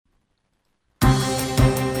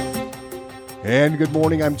And good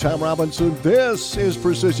morning, I'm Tom Robinson. This is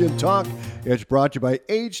Precision Talk. It's brought to you by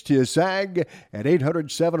HTS Ag at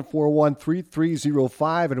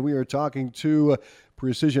 800-741-3305. And we are talking to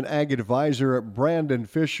Precision Ag Advisor Brandon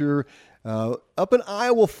Fisher up in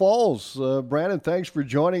Iowa Falls. Brandon, thanks for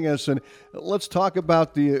joining us. And let's talk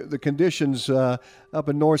about the conditions up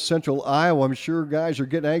in north central Iowa. I'm sure guys are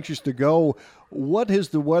getting anxious to go. What has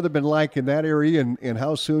the weather been like in that area, and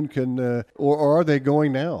how soon can or are they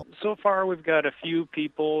going now? So far, we've got a few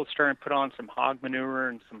people starting to put on some hog manure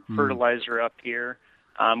and some fertilizer up here.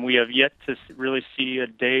 We have yet to really see a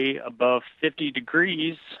day above 50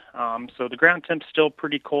 degrees, so the ground temp's still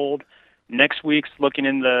pretty cold. Next week's looking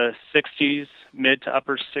in the 60s, mid to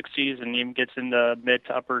upper 60s, and even gets in the mid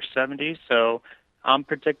to upper 70s. So I'm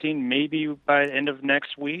predicting maybe by the end of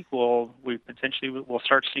next week we'll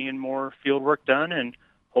start seeing more field work done, and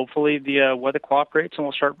hopefully the weather cooperates and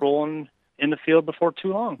we'll start rolling in the field before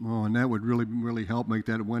too long. Oh, and that would really help make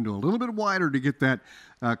that window a little bit wider to get that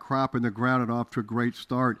crop in the ground and off to a great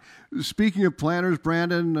start. Speaking of planters,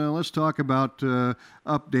 Brandon, let's talk about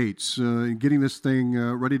updates and getting this thing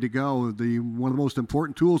ready to go. One of the most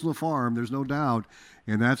important tools on the farm, there's no doubt,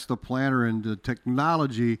 and that's the planter, and the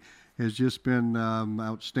technology has just been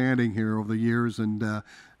outstanding here over the years, and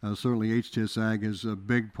certainly HTS Ag is a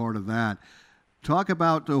big part of that. Talk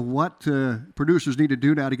about what producers need to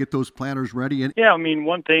do now to get those planters ready. Yeah, I mean,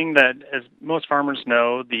 one thing that, as most farmers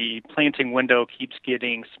know, the planting window keeps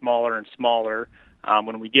getting smaller and smaller.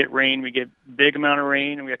 When we get rain, we get big amount of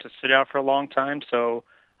rain, and we have to sit out for a long time. So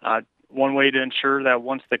one way to ensure that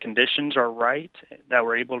once the conditions are right, that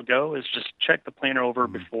we're able to go, is just check the planter over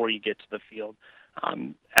before you get to the field.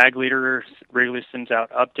 Ag Leader regularly sends out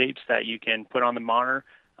updates that you can put on the monitor.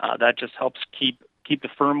 That just helps keep the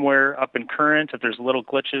firmware up and current. If there's little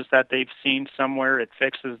glitches that they've seen somewhere, it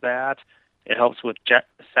fixes that. It helps with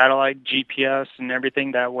satellite GPS and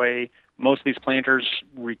everything. That way, most of these planters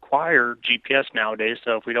require GPS nowadays.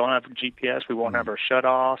 So if we don't have GPS, we won't have our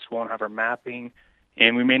shutoffs, we won't have our mapping,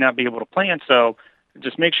 and we may not be able to plant. So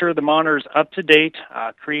just make sure the monitor's up to date.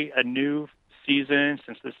 Create a new season.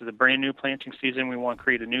 Since this is a brand new planting season, we want to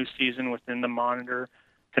create a new season within the monitor.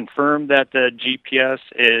 Confirm that the GPS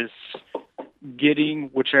is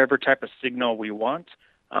getting whichever type of signal we want.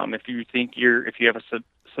 If you have a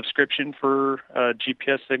subscription for a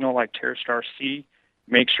GPS signal like TerraStar C,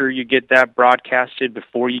 make sure you get that broadcasted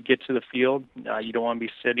before you get to the field. You don't want to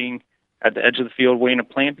be sitting at the edge of the field waiting to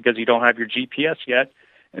plant because you don't have your GPS yet.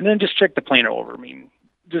 And then just check the planter over. I mean,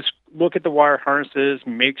 just look at the wire harnesses,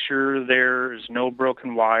 make sure there's no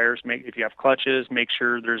broken wires. If you have clutches, make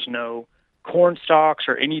sure there's no corn stalks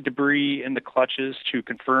or any debris in the clutches to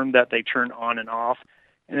confirm that they turn on and off.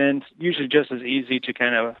 And then it's usually just as easy to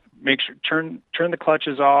kind of make sure turn the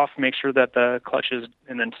clutches off, make sure that the clutches,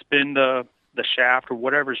 and then spin the shaft or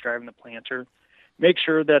whatever's driving the planter. Make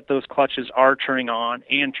sure that those clutches are turning on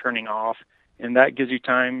and turning off, and that gives you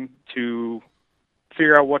time to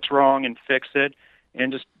figure out what's wrong and fix it.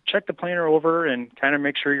 And just check the planter over and kind of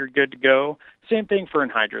make sure you're good to go. Same thing for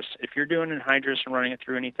anhydrous. If you're doing anhydrous and running it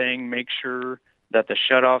through anything, make sure that the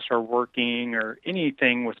shutoffs are working, or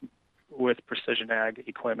anything with Precision Ag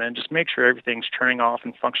equipment. Just make sure everything's turning off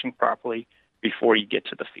and functioning properly before you get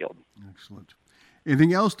to the field. Excellent.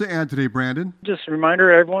 Anything else to add today, Brandon? Just a reminder,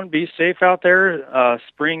 everyone, be safe out there.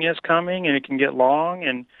 Spring is coming, and it can get long,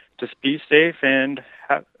 and just be safe, and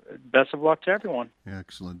best of luck to everyone.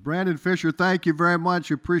 Excellent. Brandon Fisher, thank you very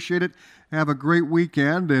much. Appreciate it. Have a great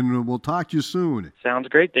weekend, and we'll talk to you soon. Sounds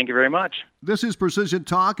great. Thank you very much. This is Precision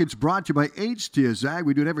Talk. It's brought to you by HTS Ag.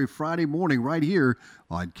 We do it every Friday morning right here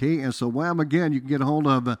on KSOM. Again, you can get a hold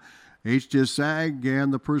of HTS Ag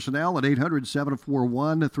and the personnel at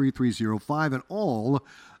 800-741-3305 and all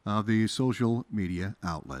of the social media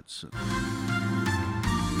outlets.